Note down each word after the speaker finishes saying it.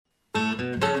Hey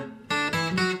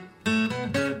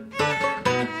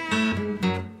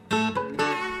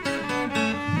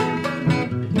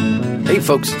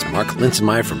folks, it's Mark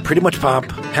Linsenmeyer from Pretty Much Pop.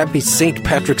 Happy St.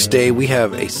 Patrick's Day. We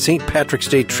have a St. Patrick's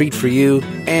Day treat for you,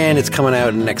 and it's coming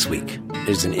out next week.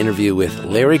 There's an interview with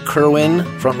Larry Kirwan,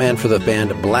 frontman for the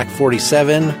band Black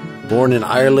 47. Born in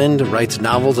Ireland, writes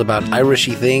novels about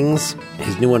Irishy things.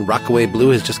 His new one, Rockaway Blue,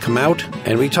 has just come out.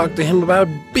 And we talked to him about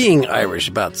being Irish,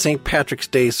 about St. Patrick's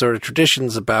Day sort of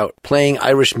traditions, about playing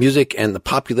Irish music and the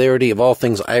popularity of all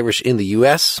things Irish in the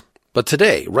U.S., But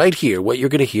today, right here, what you're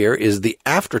going to hear is the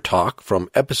after talk from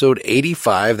episode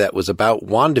 85 that was about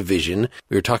WandaVision.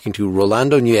 We were talking to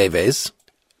Rolando Nieves.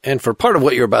 And for part of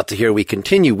what you're about to hear, we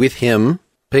continue with him,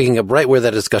 picking up right where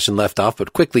that discussion left off,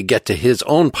 but quickly get to his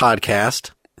own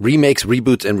podcast, Remakes,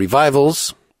 Reboots, and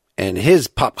Revivals, and his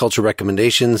pop culture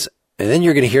recommendations. And then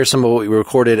you're going to hear some of what we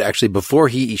recorded actually before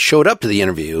he showed up to the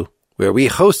interview, where we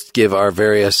hosts give our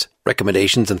various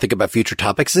recommendations and think about future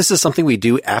topics. This is something we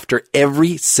do after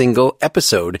every single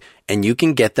episode, and you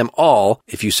can get them all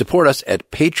if you support us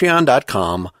at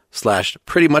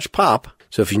patreon.com/prettymuchpop.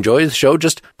 So if you enjoy the show,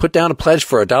 just put down a pledge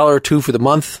for $1 or $2 for the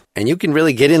month, and you can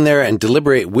really get in there and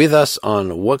deliberate with us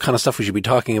on what kind of stuff we should be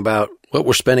talking about, what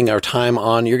we're spending our time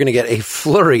on. You're going to get a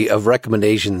flurry of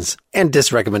recommendations and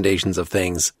disrecommendations of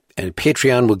things. And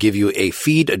Patreon will give you a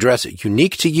feed address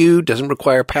unique to you, doesn't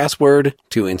require a password,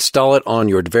 to install it on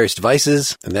your various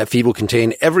devices. And that feed will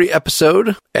contain every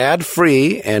episode,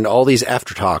 ad-free, and all these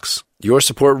after talks. Your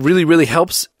support really, really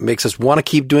helps, makes us want to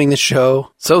keep doing this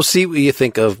show. So see what you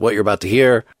think of what you're about to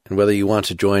hear, and whether you want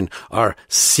to join our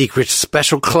secret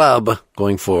special club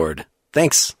going forward.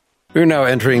 Thanks. We're now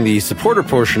entering the supporter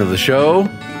portion of the show.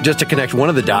 Just to connect one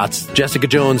of the dots, Jessica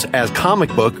Jones as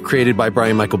comic book created by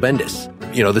Brian Michael Bendis.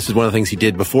 You know, this is one of the things he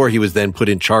did before he was then put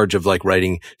in charge of like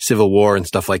writing Civil War and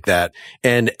stuff like that.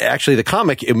 And actually the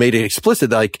comic, it made it explicit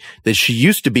like that she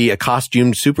used to be a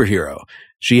costumed superhero.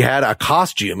 She had a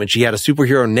costume and she had a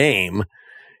superhero name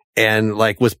and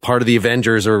like was part of the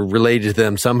Avengers or related to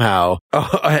them somehow.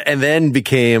 And then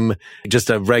became just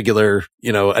a regular,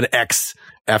 you know, an ex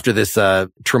after this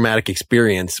traumatic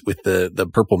experience with the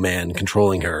Purple Man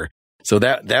controlling her. So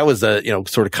that was a, you know,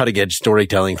 sort of cutting edge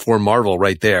storytelling for Marvel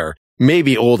right there.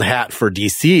 Maybe old hat for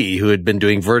DC, who had been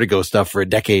doing Vertigo stuff for a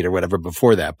decade or whatever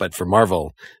before that. But for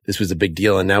Marvel, this was a big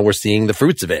deal. And now we're seeing the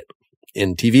fruits of it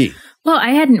in TV. Well, I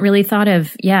hadn't really thought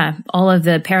of, all of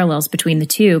the parallels between the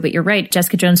two. But you're right.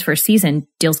 Jessica Jones' first season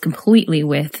deals completely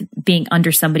with being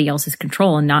under somebody else's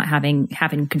control and not having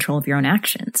control of your own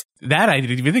actions. That I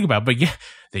didn't even think about. But yeah,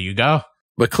 there you go.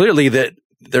 But clearly that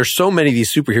there's so many of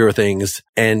these superhero things,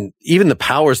 and even the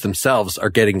powers themselves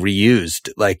are getting reused,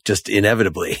 like just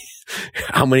inevitably.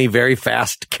 How many very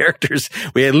fast characters?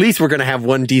 We're going to have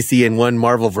one DC and one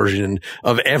Marvel version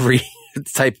of every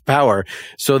type of power.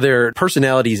 So their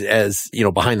personalities, as you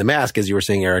know, behind the mask, as you were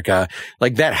saying, Erica,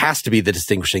 like that has to be the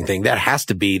distinguishing thing. That has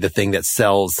to be the thing that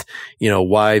sells, you know,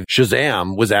 why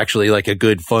Shazam was actually like a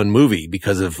good, fun movie,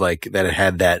 because of like that it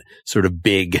had that sort of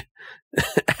big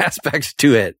aspects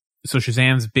to it. So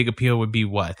Shazam's big appeal would be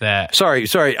what? That Sorry.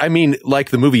 I mean, like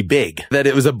the movie Big, that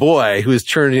it was a boy who was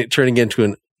turning into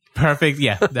an perfect.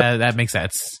 Yeah, that makes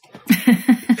sense.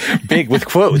 Big with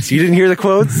quotes. You didn't hear the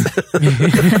quotes?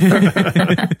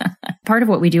 Part of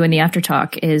what we do in the after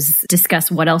talk is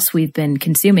discuss what else we've been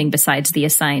consuming besides the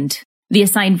assigned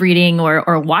reading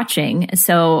or watching.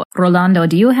 So, Rolando,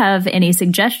 do you have any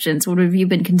suggestions? What have you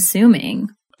been consuming?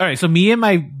 All right. So me and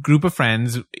my group of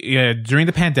friends, during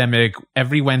the pandemic,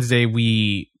 every Wednesday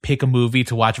we pick a movie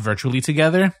to watch virtually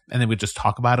together, and then we just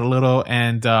talk about it a little.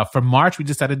 And for March, we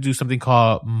decided to do something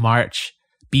called March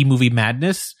B-Movie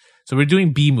Madness. So we're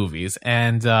doing B movies.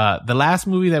 And the last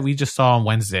movie that we just saw on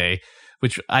Wednesday,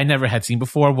 which I never had seen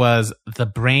before, was The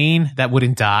Brain That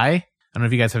Wouldn't Die. I don't know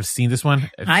if you guys have seen this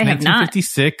one. It's I have not.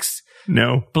 1956.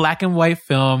 No. Black and white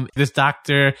film. This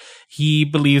doctor, he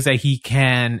believes that he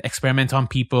can experiment on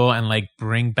people and like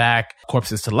bring back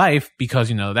corpses to life because,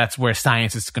 you know, that's where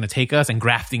science is going to take us, and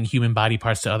grafting human body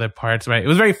parts to other parts, right? It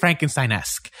was very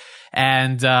Frankenstein-esque.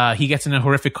 And he gets in a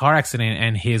horrific car accident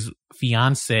and his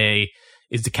fiance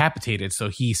is decapitated. So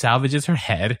he salvages her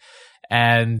head,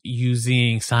 and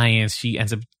using science, she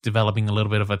ends up developing a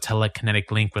little bit of a telekinetic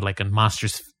link with like a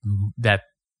monsters that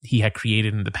he had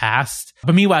created in the past.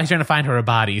 But meanwhile, he's trying to find her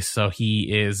body. So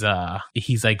he's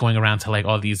like going around to like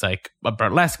all these like a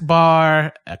burlesque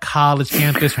bar, a college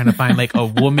campus, trying to find like a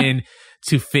woman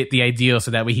to fit the ideal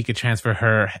so that way he could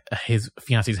transfer his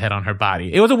fiance's head on her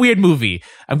body. It was a weird movie.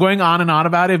 I'm going on and on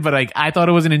about it, but like I thought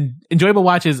it was an enjoyable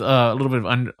watch is a little bit of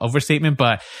an overstatement,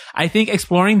 but I think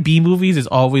exploring B movies is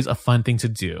always a fun thing to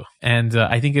do. And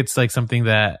I think it's like something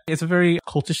that it's a very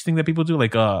cultish thing that people do.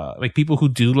 Like people who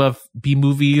do love B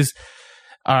movies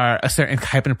are a certain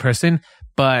type of person.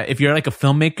 But if you're like a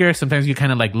filmmaker, sometimes you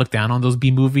kind of like look down on those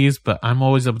B movies. But I'm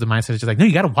always of the mindset just like, no,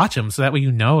 you got to watch them so that way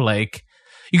like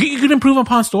you can improve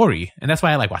upon story, and that's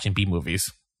why I like watching B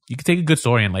movies. You can take a good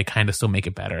story and like kind of still make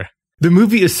it better. The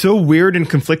movie is so weird and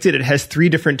conflicted. It has 3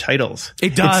 different titles.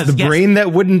 It does. It's the brain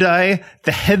that wouldn't die,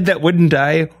 the head that wouldn't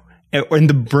die, and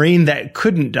the brain that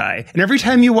couldn't die. And every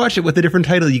time you watch it with a different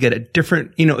title, you get a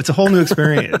different, it's a whole new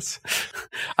experience.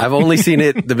 I've only seen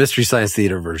it, the Mystery Science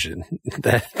Theater version.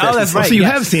 That's right. So you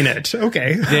have seen it.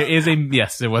 Okay.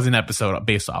 There was an episode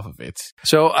based off of it.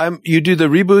 So you do the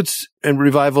Reboots and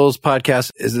Revivals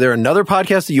podcast. Is there another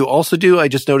podcast that you also do? I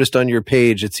just noticed on your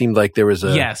page, it seemed like there was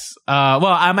a... Yes. Well,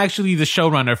 I'm actually the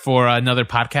showrunner for another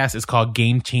podcast. It's called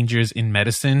Game Changers in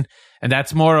Medicine. And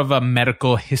that's more of a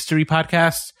medical history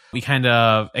podcast. We kind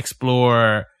of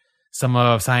explore some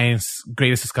of science's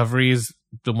greatest discoveries,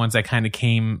 the ones that kind of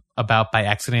came about by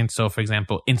accident. So, for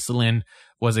example, insulin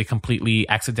was a completely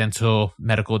accidental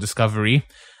medical discovery.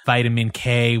 Vitamin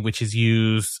K, which is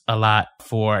used a lot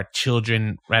for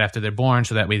children right after they're born,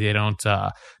 so that way they don't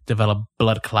develop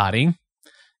blood clotting.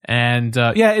 And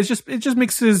it just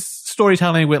mixes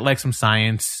storytelling with like some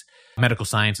science, medical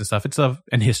science and stuff.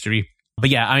 And history. But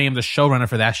yeah, I am the showrunner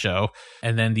for that show.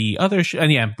 And then the other show,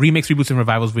 Remakes, Reboots, and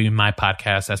Revivals will be my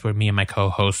podcast. That's where me and my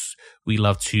co-hosts, we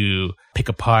love to pick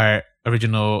apart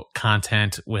original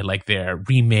content with like their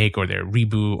remake or their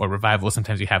reboot or revival.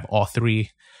 Sometimes you have all 3.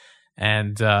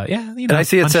 And and I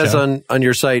see it says on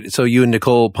your site, so you and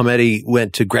Nicole Palmetti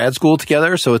went to grad school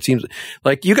together. So it seems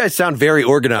like you guys sound very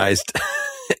organized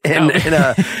and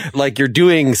like you're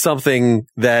doing something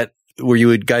that... Were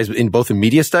you guys in both in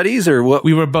media studies or what?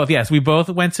 We were both. Yes, we both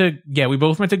went to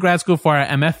grad school for our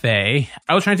MFA.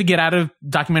 I was trying to get out of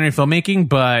documentary filmmaking,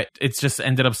 but it's just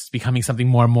ended up becoming something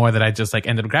more and more that I just like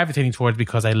ended up gravitating towards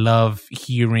because I love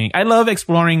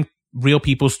exploring real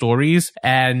people's stories.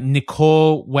 And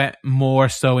Nicole went more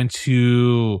so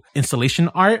into installation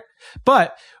art,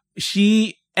 but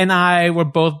she and I were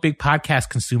both big podcast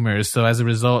consumers. So as a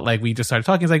result, like we just started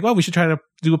talking. It's like, well, we should try to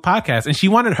do a podcast. And she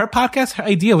wanted her podcast. Her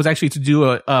idea was actually to do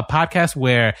a podcast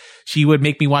where she would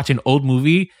make me watch an old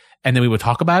movie and then we would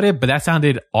talk about it. But that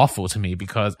sounded awful to me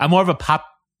because I'm more of a pop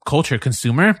culture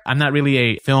consumer. I'm not really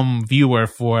a film viewer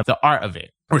for the art of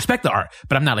it. I respect the art,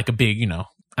 but I'm not like a big,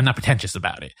 I'm not pretentious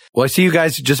about it. Well, I see you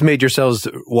guys just made yourselves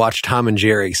watch Tom and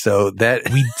Jerry. So that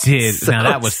we did. Now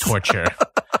that was torture.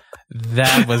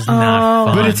 That was not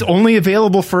fun. But it's only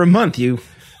available for a month.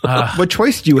 What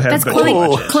choice do you have? That's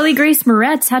Chloe Grace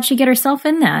Moretz. How'd she get herself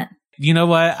in that? You know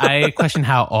what? I question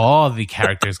how all the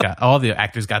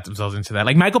actors got themselves into that.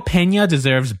 Like Michael Pena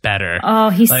deserves better. Oh,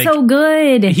 he's so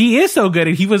good. He is so good.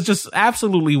 And he was just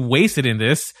absolutely wasted in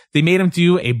this. They made him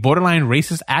do a borderline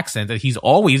racist accent that he's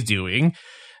always doing.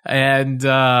 And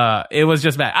it was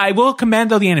just bad. I will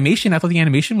commend though the animation. I thought the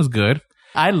animation was good.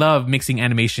 I love mixing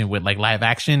animation with like live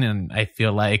action, and I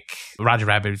feel like Roger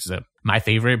Rabbit is my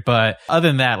favorite. But other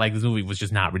than that, like this movie was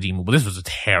just not redeemable. This was a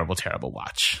terrible, terrible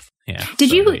watch. Yeah.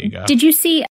 Did you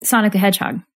see Sonic the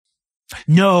Hedgehog?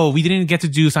 No, we didn't get to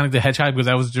do Sonic the Hedgehog because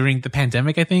that was during the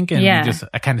pandemic, I think, and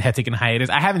I kind of had taken a hiatus.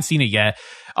 I haven't seen it yet.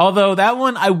 Although that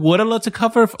one I would have loved to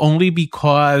cover only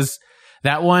because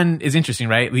that one is interesting,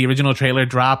 right? The original trailer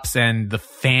drops and the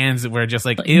fans were just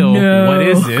like, ew, no. What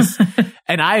is this?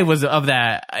 And I was of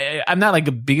that. I'm not like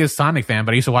the biggest Sonic fan,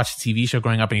 but I used to watch the TV show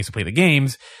growing up and I used to play the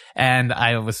games. And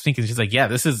I was thinking, she's like, yeah,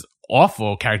 this is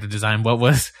awful character design. What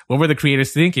were the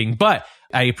creators thinking? But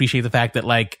I appreciate the fact that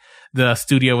like the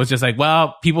studio was just like,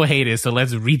 well, people hate it, so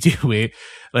let's redo it.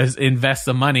 Let's invest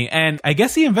some money. And I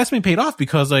guess the investment paid off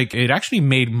because like it actually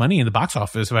made money in the box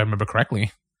office, if I remember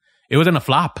correctly. It wasn't a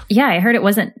flop. Yeah, I heard it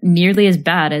wasn't nearly as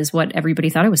bad as what everybody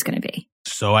thought it was going to be.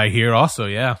 So I hear also,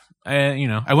 yeah.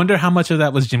 I wonder how much of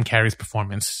that was Jim Carrey's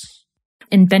performance.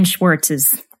 And Ben Schwartz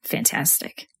is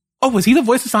fantastic. Oh, was he the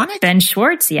voice of Sonic? Ben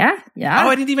Schwartz, yeah. Oh,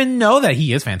 I didn't even know that.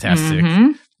 He is fantastic.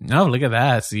 Mm-hmm. No, look at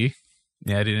that. See?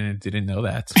 Yeah, I didn't know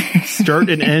that. Start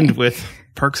and end with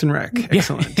Parks and Rec.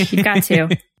 Excellent. You've got to.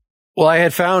 Well, I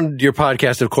had found your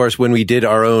podcast, of course, when we did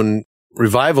our own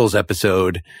Revivals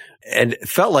episode, and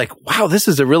felt like, wow, this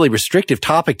is a really restrictive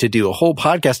topic to do a whole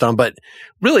podcast on, but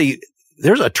really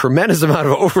there's a tremendous amount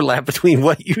of overlap between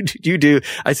what you do.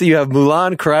 I see you have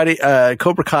Mulan, Karate,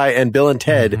 Cobra Kai, and Bill and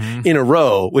Ted in a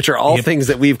row, which are all things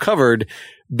that we've covered.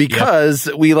 because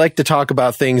we like to talk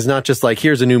about things not just like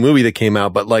here's a new movie that came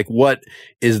out, but like what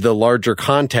is the larger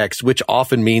context, which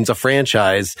often means a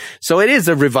franchise. So it is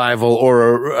a revival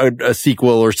or a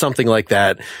sequel or something like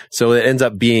that. So it ends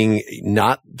up being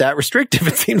not that restrictive.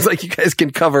 It seems like you guys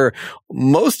can cover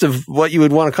most of what you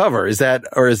would want to cover. Is that,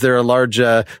 or is there a large,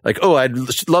 like, oh, I'd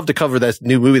love to cover this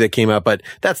new movie that came out, but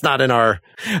that's not in our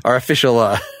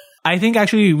official, I think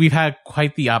actually we've had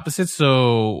quite the opposite.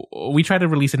 So we try to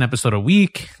release an episode a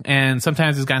week, and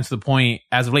sometimes it's gotten to the point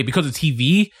as of late because of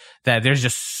TV that there's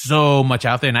just so much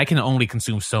out there, and I can only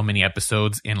consume so many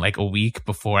episodes in like a week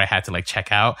before I had to like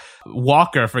check out.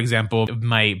 Walker, for example,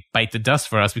 might bite the dust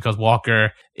for us because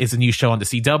Walker is a new show on the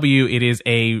CW. It is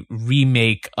a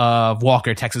remake of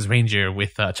Walker, Texas Ranger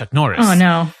with Chuck Norris. Oh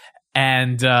no.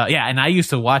 And and I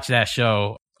used to watch that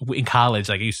show in college.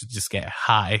 Like I used to just get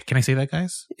high. Can I say that,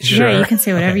 guys? Sure. Yeah, you can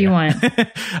say whatever you want.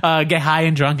 Get high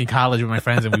and drunk in college with my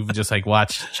friends, and we would just like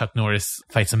watch Chuck Norris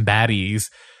fight some baddies.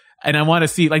 And I want to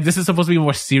see, like, this is supposed to be a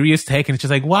more serious take, and it's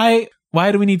just like, why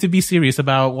do we need to be serious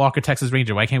about Walker, Texas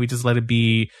Ranger? Why can't we just let it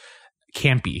be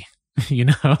campy? You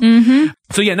know? Mm-hmm.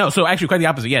 So actually quite the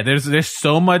opposite. Yeah, there's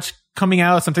so much coming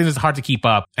out. Sometimes it's hard to keep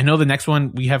up. I know the next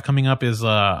one we have coming up is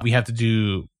we have to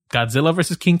do Godzilla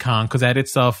versus King Kong, because that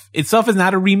itself is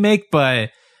not a remake, but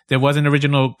there was an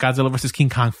original Godzilla versus King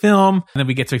Kong film, and then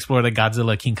we get to explore the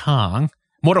Godzilla King Kong.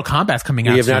 Mortal Kombat's coming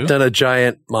out. We have not done a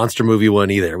giant monster movie one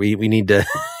either. We need to.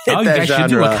 You guys should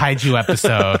do a kaiju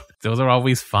episode. Those are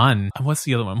always fun. What's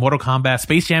the other one? Mortal Kombat.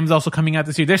 Space Jam is also coming out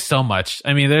this year. There's so much.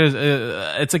 I mean, there's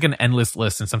it's like an endless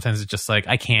list, and sometimes it's just like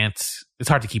I can't. It's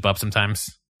hard to keep up sometimes.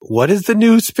 What is the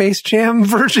new Space Jam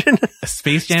version?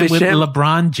 Space Jam with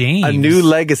LeBron James. A new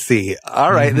legacy.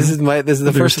 All right. Mm-hmm. This is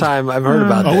the first time I've heard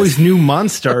about this. Always new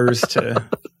monsters to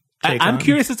take I'm on.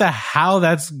 curious as to how is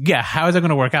that going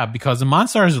to work out? Because the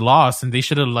Monstars lost and they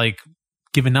should have like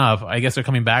given up. I guess they're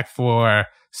coming back for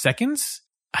seconds.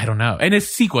 I don't know. And it's a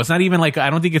sequel. It's not even like,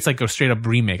 I don't think it's like a straight up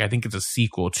remake. I think it's a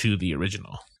sequel to the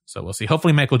original. So we'll see.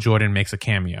 Hopefully Michael Jordan makes a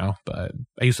cameo, but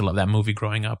I used to love that movie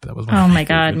growing up. That was one of my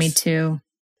God, me too.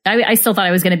 I still thought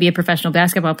I was going to be a professional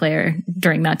basketball player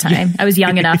during that time. I was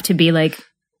young enough to be like,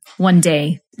 one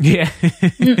day. Yeah.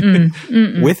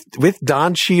 With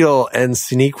Don Cheadle and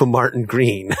Sonequa Martin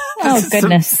Green. Oh,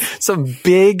 goodness. Some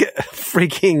big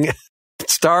freaking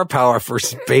star power for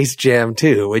Space Jam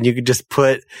 2. When you could just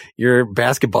put your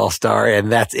basketball star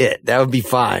and that's it. That would be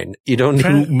fine. You don't need...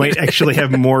 Who might actually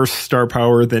have more star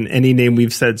power than any name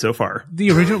we've said so far. The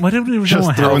original, what did the original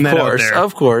Just have? throwing that out there.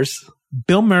 Of course.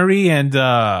 Bill Murray and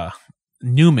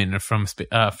Newman from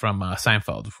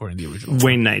Seinfeld were in the original.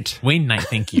 Wayne Knight,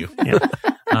 thank you.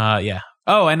 Yeah.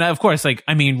 Oh, and of course, like,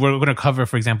 I mean, we're going to cover,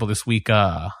 for example, this week,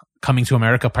 Coming to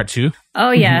America Part 2.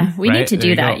 Oh, yeah. We need to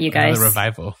do that, you guys. Another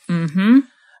revival. Mm-hmm.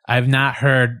 I've not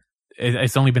heard,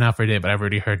 it's only been out for a day, but I've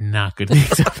already heard not good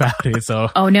things about it. So,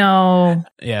 oh, no.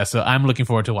 Yeah, so I'm looking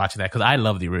forward to watching that because I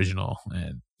love the original.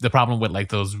 And the problem with like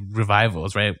those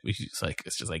revivals, right? It's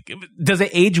just like, does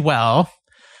it age well?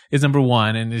 Is number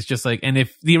one. And it's just like, and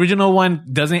if the original one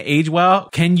doesn't age well,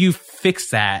 can you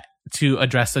fix that to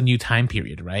address a new time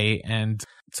period, right? And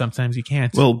sometimes you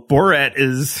can't. Well, Borat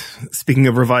is, speaking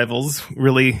of revivals,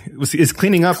 really is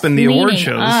cleaning up in the award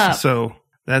shows. So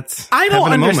that's I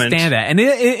don't understand that. And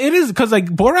it is because like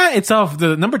Borat itself,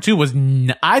 the number 2 was,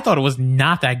 I thought it was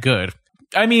not that good.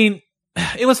 I mean,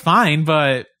 it was fine,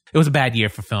 but it was a bad year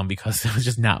for film because there was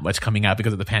just not much coming out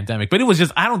because of the pandemic. But it was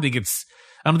just, I don't think it's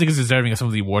deserving of some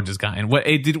of the awards it's gotten. What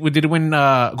did it win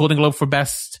Golden Globe for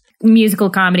best musical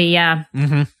comedy? Yeah.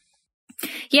 Mm-hmm.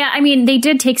 Yeah, I mean, they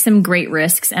did take some great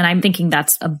risks, and I'm thinking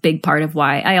that's a big part of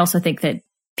why. I also think that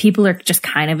people are just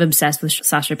kind of obsessed with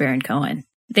Sacha Baron Cohen.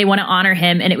 They want to honor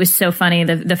him, and it was so funny.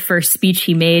 The first speech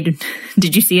he made,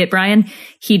 did you see it, Brian?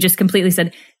 He just completely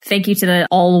said, "Thank you to the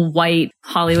all-white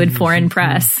Hollywood foreign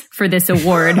press for this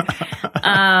award."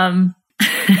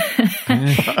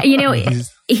 You know, he's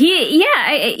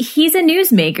a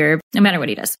newsmaker, no matter what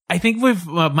he does. I think with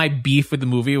my beef with the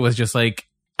movie was just like,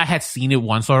 I had seen it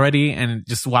once already, and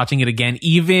just watching it again,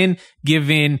 even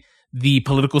given the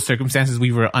political circumstances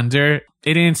we were under,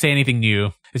 it didn't say anything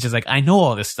new. It's just like, I know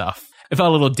all this stuff. It felt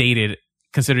a little dated,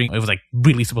 considering it was like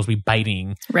really supposed to be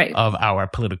biting of our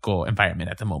political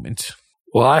environment at the moment.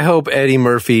 Well, I hope Eddie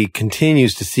Murphy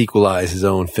continues to sequelize his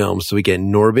own films so we get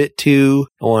Norbit 2.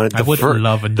 I would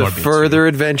love a Norbit 2. The Further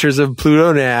Adventures of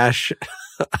Pluto Nash.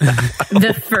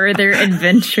 The Further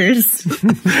Adventures.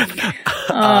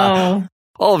 Oh.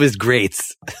 All of his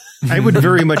greats. I would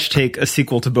very much take a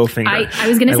sequel to Bowfinger. I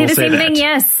was going to say the same thing.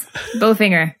 Yes.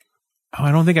 Bowfinger. Oh,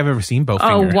 I don't think I've ever seen Bowfinger.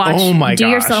 Oh, watch. Oh my Do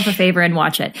gosh. yourself a favor and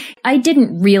watch it. I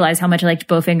didn't realize how much I liked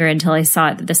Bowfinger until I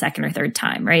saw it the second or third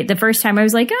time, right? The first time I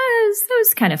was like, that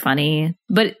was kind of funny,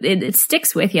 but it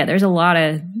sticks with you. There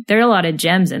are a lot of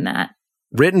gems in that.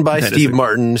 Written by That is Steve a-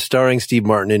 Martin, starring Steve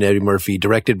Martin and Eddie Murphy,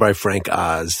 directed by Frank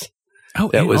Oz. Oh,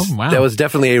 That was wow. that was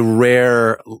definitely a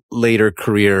rare later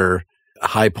career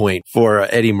high point for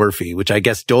Eddie Murphy, which I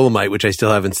guess Dolomite, which I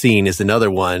still haven't seen, is another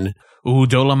one. Ooh,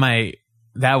 Dolomite.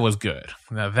 That was good.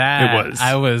 Now that It was.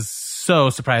 I was so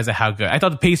surprised at how good. I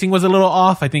thought the pacing was a little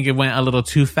off. I think it went a little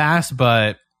too fast,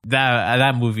 but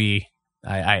that movie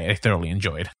I thoroughly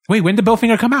enjoyed. Wait, when did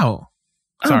Bowfinger come out?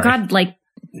 Oh God, like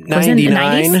was it in the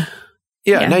 99. 90s?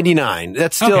 Yeah, Yeah. 99.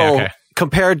 That's still Okay.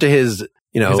 compared to his,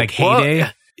 His, like, heyday?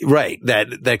 Right.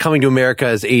 That Coming to America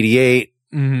is 88.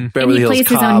 Mm-hmm. Beverly Hills plays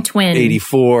his Cop, own twin.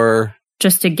 84.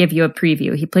 Just to give you a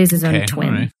preview, he plays his own Okay, twin.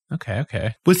 all right.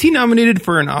 Okay. Was he nominated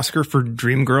for an Oscar for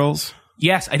Dreamgirls?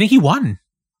 Yes, I think he won.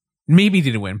 Maybe he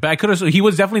didn't win, but I could have. He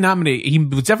was definitely nominated. He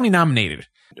was definitely nominated.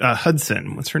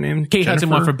 Hudson, what's her name? Kate Hudson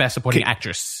won for Jennifer? Best Supporting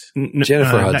Actress.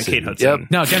 Jennifer Not Hudson. Kate Hudson.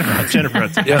 Yep. No, Jennifer Hudson. Jennifer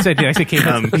Hudson. Did I say Kate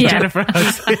Hudson? Yeah. Jennifer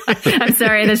Hudson. I'm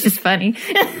sorry, that's just funny.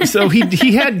 So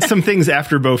he had some things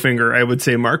after Bowfinger, I would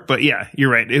say, Mark. But yeah, you're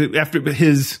right. After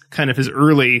his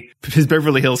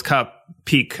Beverly Hills Cop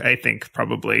peak, I think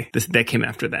probably that came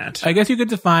after that. I guess you could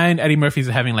define Eddie Murphy as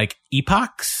having like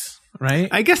epochs, right?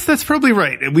 I guess that's probably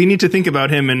right. We need to think about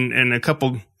him in a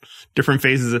couple different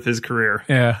phases of his career.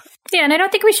 Yeah. Yeah, and I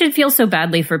don't think we should feel so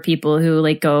badly for people who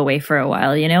like go away for a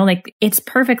while, you know? Like it's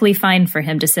perfectly fine for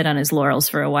him to sit on his laurels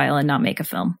for a while and not make a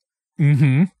film.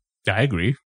 Mm-hmm. I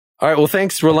agree. All right. Well,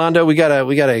 thanks, Rolando. We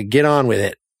gotta get on with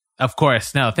it. Of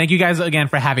course. No, thank you guys again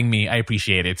for having me. I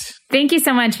appreciate it. Thank you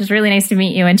so much. It was really nice to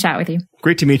meet you and chat with you.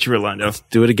 Great to meet you, Rolando.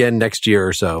 Do it again next year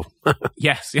or so.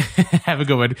 Yes. Have a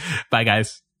good one. Bye,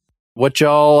 guys. What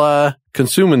y'all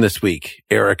consuming this week,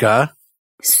 Erica?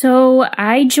 So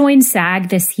I joined SAG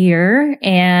this year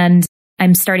and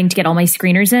I'm starting to get all my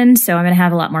screeners in. So I'm going to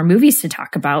have a lot more movies to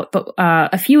talk about. But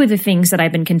a few of the things that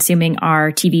I've been consuming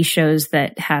are TV shows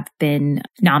that have been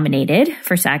nominated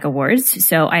for SAG Awards.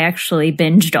 So I actually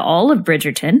binged all of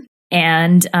Bridgerton.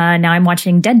 And now I'm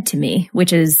watching Dead to Me,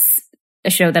 which is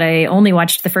a show that I only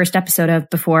watched the first episode of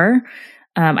before.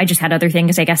 I just had other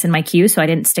things, I guess, in my queue, so I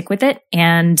didn't stick with it.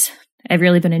 And I've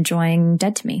really been enjoying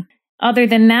Dead to Me. Other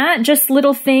than that, just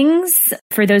little things.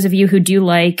 For those of you who do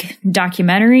like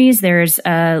documentaries, there's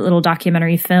a little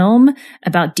documentary film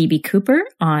about DB Cooper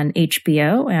on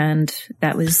HBO, and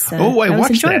that was I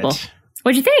watched enjoyable. that.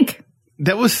 What'd you think?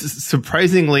 That was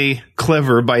surprisingly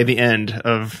clever by the end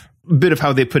of a bit of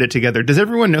how they put it together. Does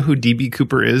everyone know who DB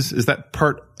Cooper is? Is that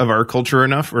part of our culture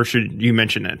enough, or should you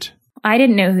mention it? I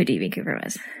didn't know who DB Cooper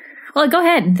was. Well, go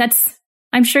ahead.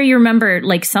 I'm sure you remember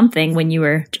like something when you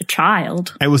were a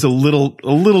child. I was a little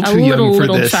too young for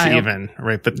this child. even,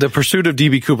 right? But The Pursuit of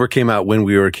DB Cooper came out when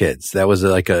we were kids. That was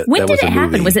like a When that did was it a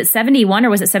happen? movie. Was it 71 or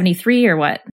was it 73 or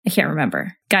what? I can't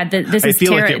remember. God, this I is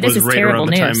feel like it this was is right terrible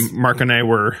around the news. time Mark and I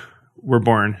were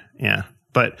born. Yeah,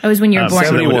 but It was when you were born.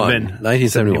 so that would have 71, been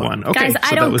 1971. Okay, Guys, so I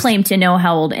that don't was- claim to know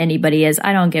how old anybody is.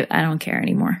 I don't care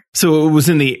anymore. So it was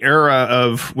in the era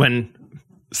of when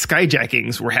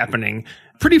skyjackings were happening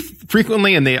pretty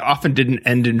frequently, and they often didn't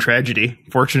end in tragedy,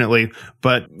 fortunately.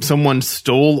 But someone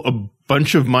stole a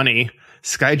bunch of money,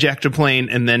 skyjacked a plane,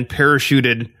 and then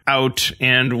parachuted out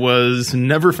and was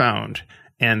never found.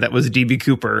 And that was DB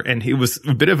Cooper. And he was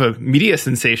a bit of a media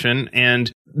sensation.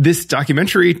 And this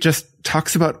documentary just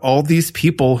talks about all these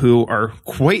people who are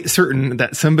quite certain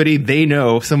that somebody they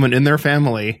know, someone in their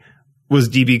family, was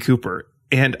DB Cooper.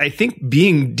 And I think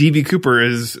being DB Cooper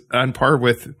is on par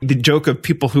with the joke of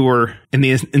people who were in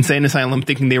the insane asylum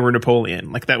thinking they were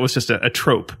Napoleon. Like that was just a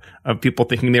trope of people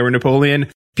thinking they were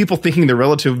Napoleon. People thinking their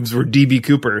relatives were DB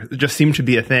Cooper. It just seemed to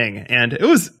be a thing. And it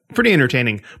was pretty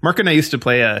entertaining. Mark and I used to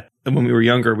play when we were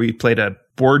younger, we played a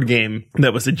board game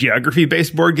that was a geography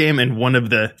based board game. And one of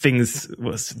the things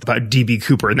was about DB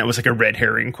Cooper. And that was like a red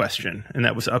herring question. And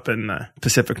that was up in the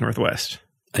Pacific Northwest.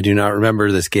 I do not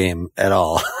remember this game at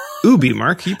all. Ubi,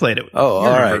 Mark, you played it. Oh, You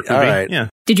all remember right, all Ubi. right. Yeah.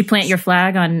 Did you plant your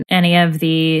flag on any of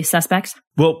the suspects?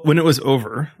 Well, when it was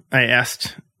over, I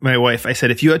asked my wife, I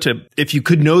said, if you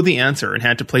could know the answer and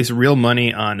had to place real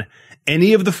money on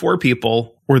any of the four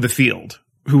people or the field,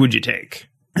 who would you take?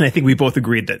 And I think we both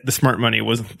agreed that the smart money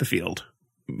was the field.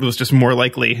 It was just more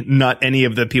likely not any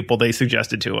of the people they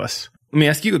suggested to us. Let me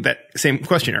ask you that same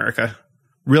question, Erica.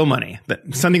 Real money,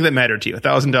 something that mattered to you,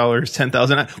 $1,000,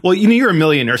 $10,000. Well, you're a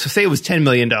millionaire, so say it was $10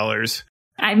 million.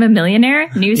 I'm a millionaire?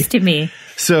 News to me.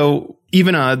 So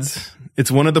even odds,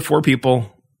 it's one of the four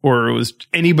people, or it was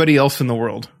anybody else in the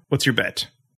world. What's your bet?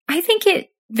 I think it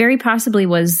very possibly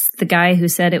was the guy who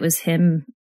said it was him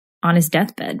on his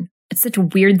deathbed. It's such a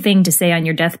weird thing to say on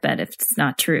your deathbed if it's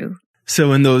not true.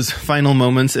 So in those final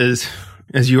moments, as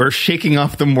you are shaking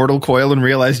off the mortal coil and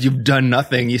realize you've done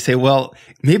nothing, you say, well,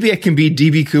 maybe I can be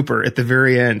DB Cooper at the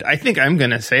very end. I think I'm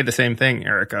going to say the same thing,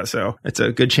 Erica. So it's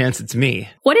a good chance it's me.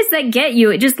 What does that get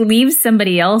you? It just leaves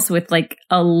somebody else with like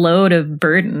a load of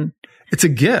burden. It's a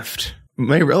gift.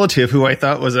 My relative, who I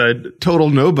thought was a total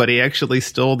nobody, actually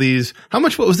stole these. How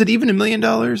much? What was it? Even $1 million?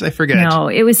 I forget. No,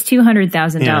 it was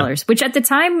 $200,000, which at the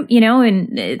time,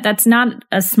 and that's not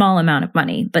a small amount of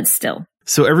money, but still.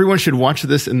 So everyone should watch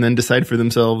this and then decide for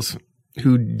themselves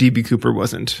who DB Cooper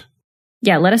wasn't.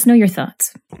 Yeah, let us know your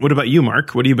thoughts. What about you,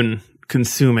 Mark? What have you been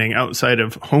consuming outside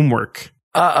of homework?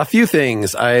 A few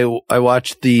things. I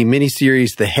watched the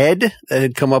miniseries The Head that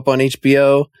had come up on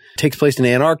HBO. It takes place in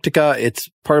Antarctica.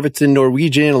 Part of it's in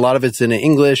Norwegian. A lot of it's in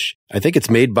English. I think it's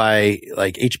made by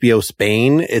like HBO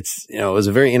Spain. It was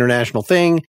a very international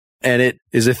thing. And it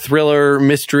is a thriller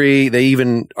mystery. They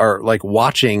even are like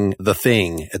watching The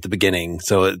Thing at the beginning.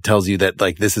 So it tells you that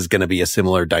like this is going to be a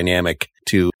similar dynamic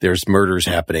to there's murders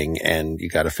happening and you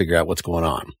got to figure out what's going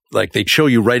on. Like they show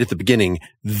you right at the beginning,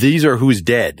 these are who's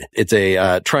dead. It's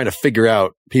trying to figure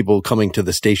out people coming to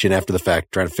the station after the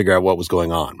fact, trying to figure out what was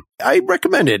going on. I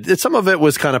recommend it. Some of it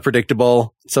was kind of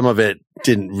predictable. Some of it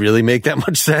didn't really make that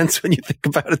much sense when you think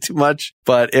about it too much,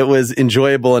 but it was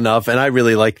enjoyable enough. And I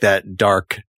really like that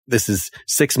dark. This is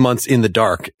 6 months in the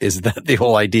dark. Is that the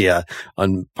whole idea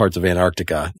on parts of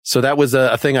Antarctica? So that was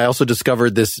a thing. I also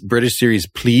discovered this British series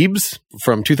Plebes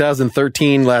from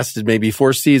 2013, lasted maybe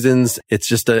 4 seasons. It's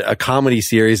just a comedy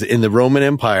series in the Roman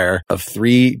Empire of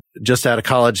 3 just out of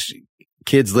college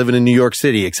kids living in New York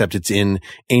City, except it's in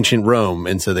ancient Rome.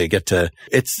 And so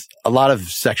it's a lot of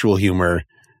sexual humor.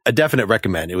 A definite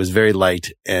recommend. It was very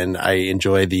light, and I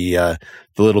enjoy the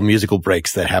little musical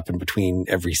breaks that happen between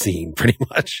every scene, pretty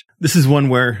much. This is one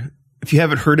where if you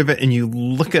haven't heard of it and you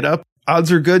look it up,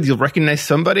 odds are good you'll recognize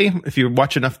somebody if you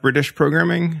watch enough British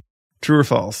programming. True or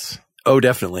false? Oh,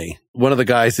 definitely. One of the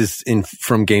guys is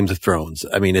from Games of Thrones.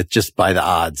 I mean, it's just by the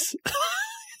odds.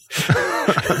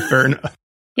 Fair enough.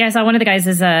 Yeah, I saw one of the guys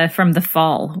is from The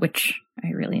Fall, which I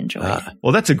really enjoyed.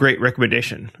 Well, that's a great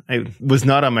recommendation. I was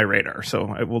not on my radar, so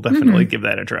I will definitely give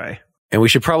that a try. And we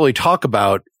should probably talk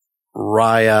about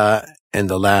Raya and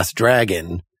the Last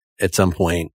Dragon at some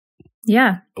point.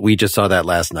 Yeah. We just saw that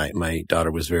last night. My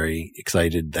daughter was very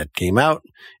excited that came out,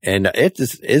 and it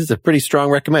is a pretty strong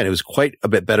recommend. It was quite a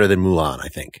bit better than Mulan, I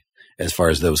think, as far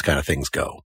as those kind of things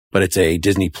go. But it's a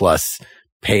Disney Plus,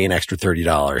 pay an extra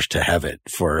 $30 to have it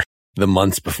for the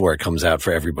months before it comes out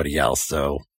for everybody else.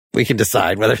 So we can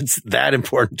decide whether it's that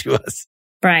important to us.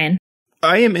 Brian.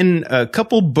 I am in a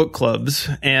couple book clubs,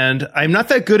 and I'm not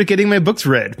that good at getting my books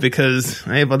read because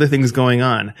I have other things going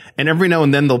on. And every now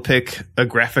and then they'll pick a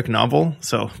graphic novel,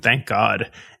 so thank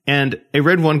God. And I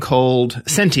read one called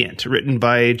Sentient, written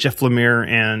by Jeff Lemire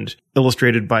and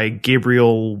illustrated by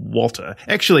Gabriel Walta.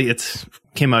 Actually, it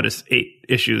came out as 8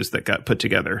 issues that got put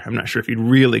together. I'm not sure if you'd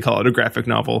really call it a graphic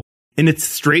novel. And it's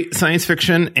straight science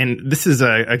fiction, and this is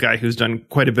a guy who's done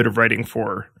quite a bit of writing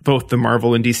for both the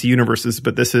Marvel and DC universes,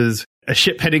 but this is a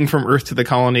ship heading from Earth to the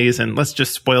colonies, and let's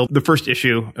just spoil the first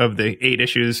issue of the 8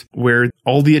 issues where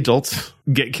all the adults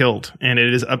get killed, and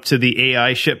it is up to the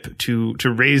AI ship to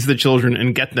raise the children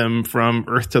and get them from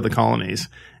Earth to the colonies.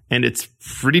 And it's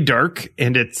pretty dark,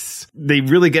 and they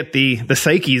really get the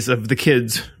psyches of the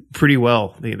kids pretty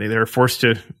well. They're forced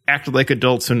to act like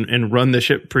adults and run the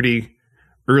ship pretty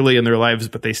early in their lives,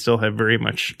 but they still have very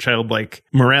much childlike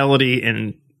morality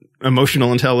and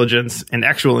emotional intelligence and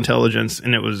actual intelligence,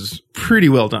 and it was pretty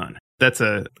well done. That's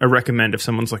a recommend if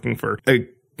someone's looking for a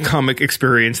comic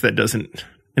experience that doesn't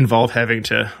involve having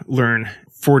to learn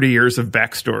 40 years of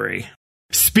backstory.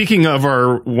 Speaking of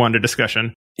our Wanda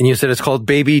discussion. And you said it's called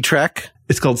Baby Trek?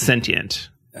 It's called Sentient.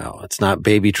 Oh, it's not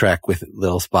Baby Trek with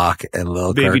Lil Spock and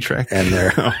Lil Baby Kirk. Trek.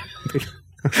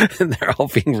 And they're all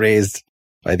being raised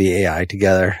by the AI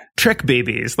together. Trek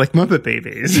babies, like Muppet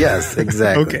babies. Yes,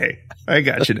 exactly. Okay, I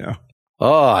got you now.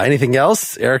 Oh, anything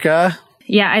else, Erica?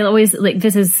 Yeah, I always,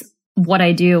 this is what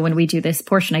I do when we do this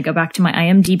portion. I go back to my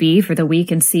IMDb for the week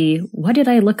and see, what did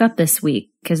I look up this week?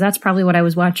 Because that's probably what I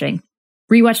was watching.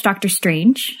 Rewatched Doctor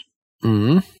Strange.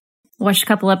 Mm-hmm. Watched a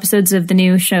couple episodes of the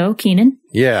new show, Kenan.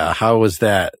 Yeah, how was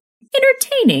that?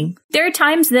 Entertaining. There are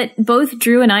times that both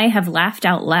Drew and I have laughed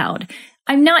out loud.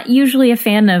 I'm not usually a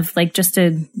fan of like just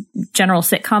a general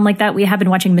sitcom like that. We have been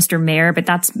watching Mr. Mayor, but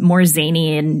that's more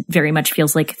zany and very much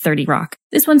feels like 30 Rock.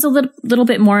 This one's a little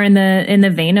bit more in the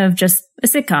vein of just a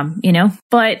sitcom, you know,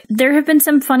 but there have been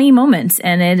some funny moments,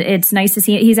 and it's nice to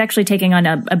see it. He's actually taking on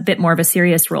a bit more of a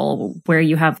serious role where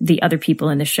you have the other people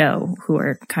in the show who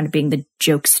are kind of being the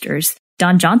jokesters.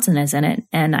 Don Johnson is in it,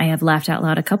 and I have laughed out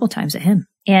loud a couple times at him.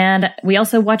 And we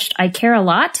also watched I Care a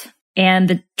Lot and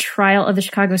The Trial of the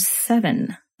Chicago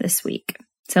 7 this week.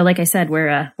 So like I said,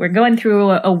 we're going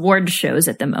through award shows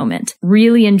at the moment.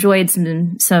 Really enjoyed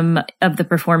some of the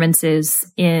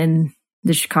performances in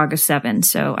the Chicago 7.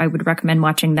 So I would recommend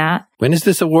watching that. When is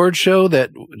this award show?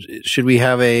 That should we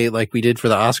have like we did for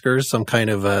the Oscars, some kind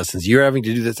of, since you're having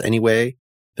to do this anyway,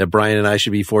 that Brian and I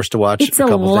should be forced to watch it's a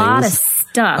couple lot things? Of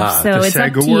stuff. So it's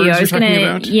up to you. I was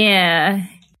going to, yeah.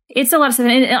 It's a lot of stuff.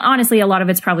 And honestly, a lot of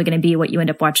it's probably going to be what you end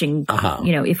up watching,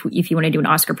 you know, if you want to do an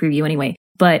Oscar preview anyway.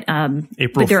 But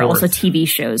there are also TV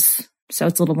shows. So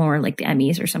it's a little more like the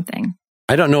Emmys or something.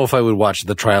 I don't know if I would watch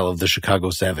The Trial of the Chicago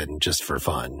 7 just for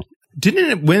fun. Didn't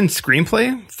it win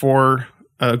screenplay for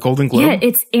Golden Globe? Yeah,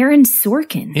 it's Aaron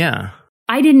Sorkin. Yeah.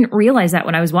 I didn't realize that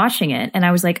when I was watching it, and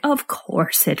I was like, of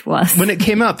course it was. When it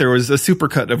came out, there was a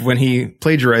supercut of when he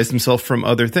plagiarized himself from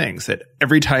other things. That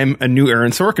every time a new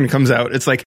Aaron Sorkin comes out, it's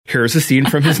like, here's a scene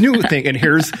from his new thing, and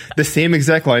here's the same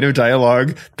exact line of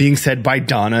dialogue being said by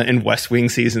Donna in West Wing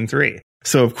Season 3.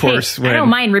 So, of course, I don't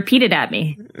mind, repeat it at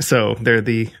me. So, they're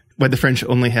why the French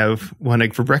only have one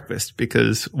egg for breakfast,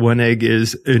 because one egg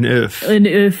is an œuf. An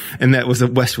œuf. And that was a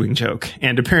West Wing joke,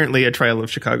 and apparently a Trial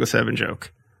of Chicago 7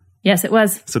 joke. Yes, it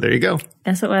was. So there you go.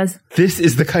 Yes, it was. This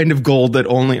is the kind of gold that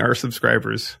only our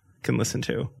subscribers can listen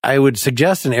to. I would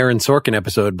suggest an Aaron Sorkin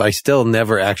episode, but I still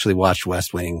never actually watched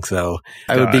West Wing. So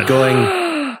I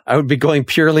would be going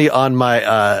purely on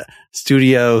my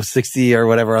Studio 60 or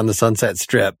whatever on the Sunset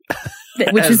Strip.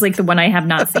 Which is like the one I have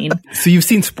not seen. So you've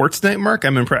seen Sports Night, Mark?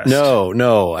 I'm impressed.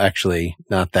 No, actually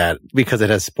not that, because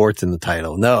it has sports in the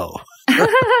title. No.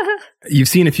 You've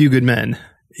seen A Few Good Men.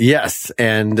 Yes,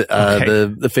 and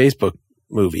the Facebook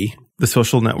movie. The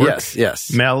Social Network?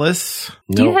 Yes. Malice?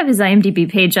 Do you have his IMDb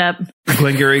page up?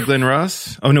 Glengarry Glen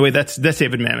Ross? Oh, no, wait, that's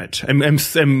David Mamet.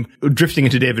 I'm drifting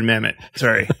into David Mamet.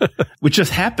 Sorry. Which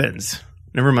just happens.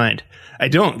 Never mind. I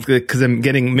don't, because I'm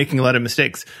making a lot of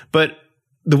mistakes. But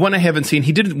the one I haven't seen,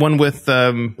 he did one with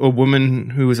a woman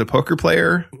who was a poker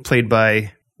player, played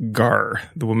by Gar,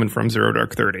 the woman from Zero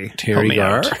Dark 30. Terry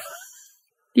Gar?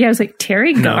 Yeah, I was like,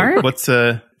 Terry Gar? No, what's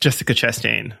Jessica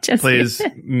Chastain? Plays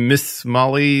Miss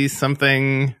Molly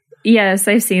something. Yes,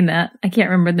 I've seen that. I can't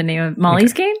remember the name of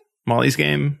Molly's Game? Molly's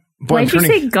Game. Boy, why'd you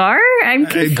say Gar? I'm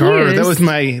confused. Gar.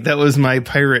 That was my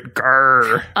pirate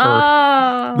Gar.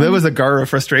 Oh. That was a Gar of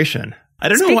frustration. I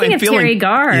don't know why I'm feeling. Speaking of Terry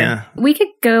Gar, yeah. We could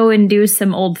go and do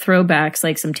some old throwbacks,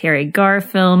 like some Terry Gar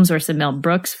films or some Mel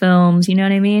Brooks films. You know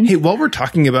what I mean? Hey, while we're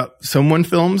talking about someone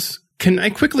films, can I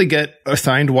quickly get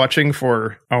assigned watching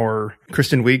for our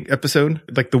Kristen Wiig episode?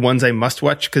 Like the ones I must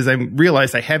watch? Because I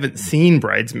realized I haven't seen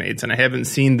Bridesmaids and I haven't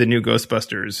seen the new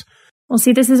Ghostbusters. Well,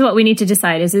 see, this is what we need to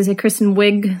decide. Is this a Kristen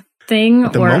Wiig thing?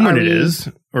 At the moment it is.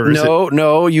 Or is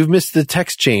No, you've missed the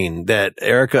text chain that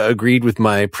Erica agreed with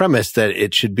my premise that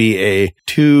it should be a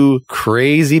two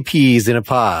crazy peas in a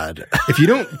pod. If you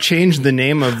don't change the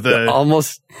name of the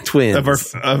almost twins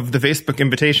of the Facebook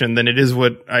invitation, then it is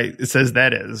what it says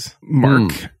that is.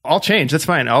 Mark, I'll change. That's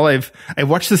fine. I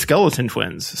watched the Skeleton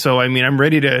Twins. So, I mean, I'm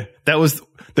ready to, that was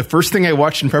the first thing I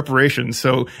watched in preparation.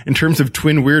 So in terms of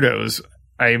twin weirdos,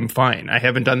 I am fine. I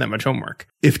haven't done that much homework.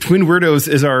 If Twin Weirdos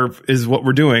is what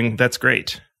we're doing, that's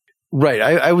great. Right.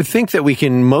 I would think that we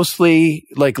can mostly,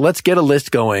 let's get a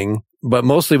list going, but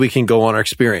mostly we can go on our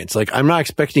experience. I'm not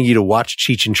expecting you to watch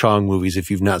Cheech and Chong movies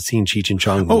if you've not seen Cheech and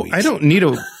Chong movies. Oh, I don't need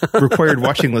a required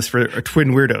watching list for Twin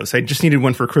Weirdos. I just needed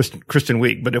one for Kristen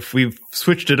Wiig. But if we've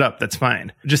switched it up, that's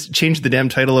fine. Just change the damn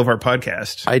title of our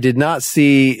podcast. I did not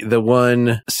see the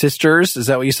one Sisters. Is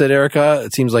that what you said, Erica?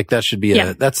 It seems like that should be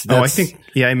that's I think,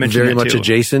 I mentioned very that much too.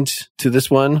 Adjacent to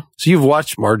this one. So you've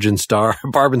watched Barb and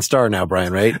Star now,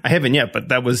 Brian, right? I haven't yet, but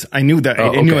I knew that.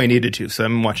 I knew I needed to, so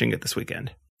I'm watching it this weekend.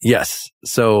 Yes.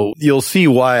 So you'll see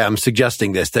why I'm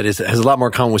suggesting this. That is, it has a lot more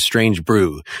common with Strange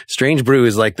Brew. Strange Brew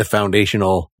is like the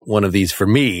foundational one of these for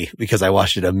me because I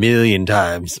watched it 1,000,000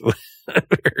 times when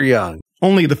we were young.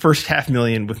 Only the first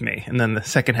 500,000 with me, and then the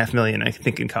second 500,000, I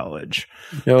think, in college.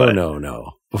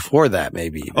 No. Before that,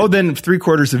 maybe. Oh, then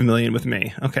 750,000 with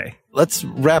me. Okay. Let's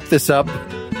wrap this up.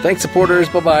 Thanks, supporters.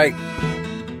 Bye-bye.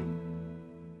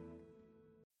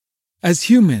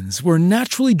 As humans, we're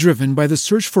naturally driven by the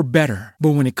search for better.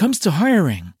 But when it comes to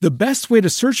hiring, the best way to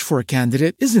search for a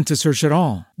candidate isn't to search at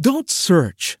all. Don't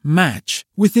search, match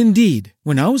with Indeed.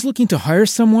 When I was looking to hire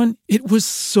someone, it was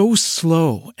so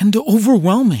slow and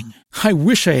overwhelming. I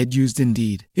wish I had used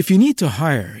Indeed. If you need to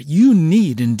hire, you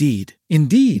need Indeed.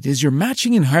 Indeed is your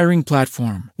matching and hiring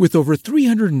platform with over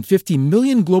 350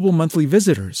 million global monthly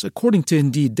visitors, according to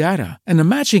Indeed data, and a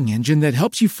matching engine that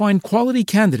helps you find quality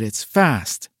candidates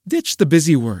fast. Ditch the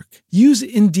busy work. Use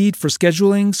Indeed for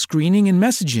scheduling, screening, and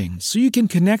messaging so you can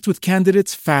connect with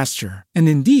candidates faster. And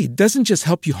Indeed doesn't just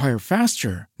help you hire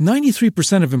faster.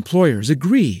 93% of employers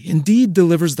agree Indeed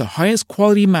delivers the highest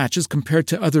quality matches compared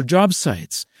to other job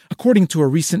sites, according to a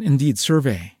recent Indeed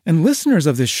survey. And listeners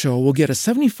of this show will get a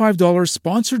 $75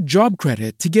 sponsored job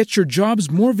credit to get your jobs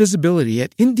more visibility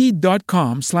at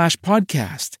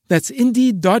Indeed.com/podcast. That's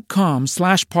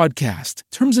Indeed.com/podcast.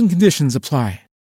 Terms and conditions apply.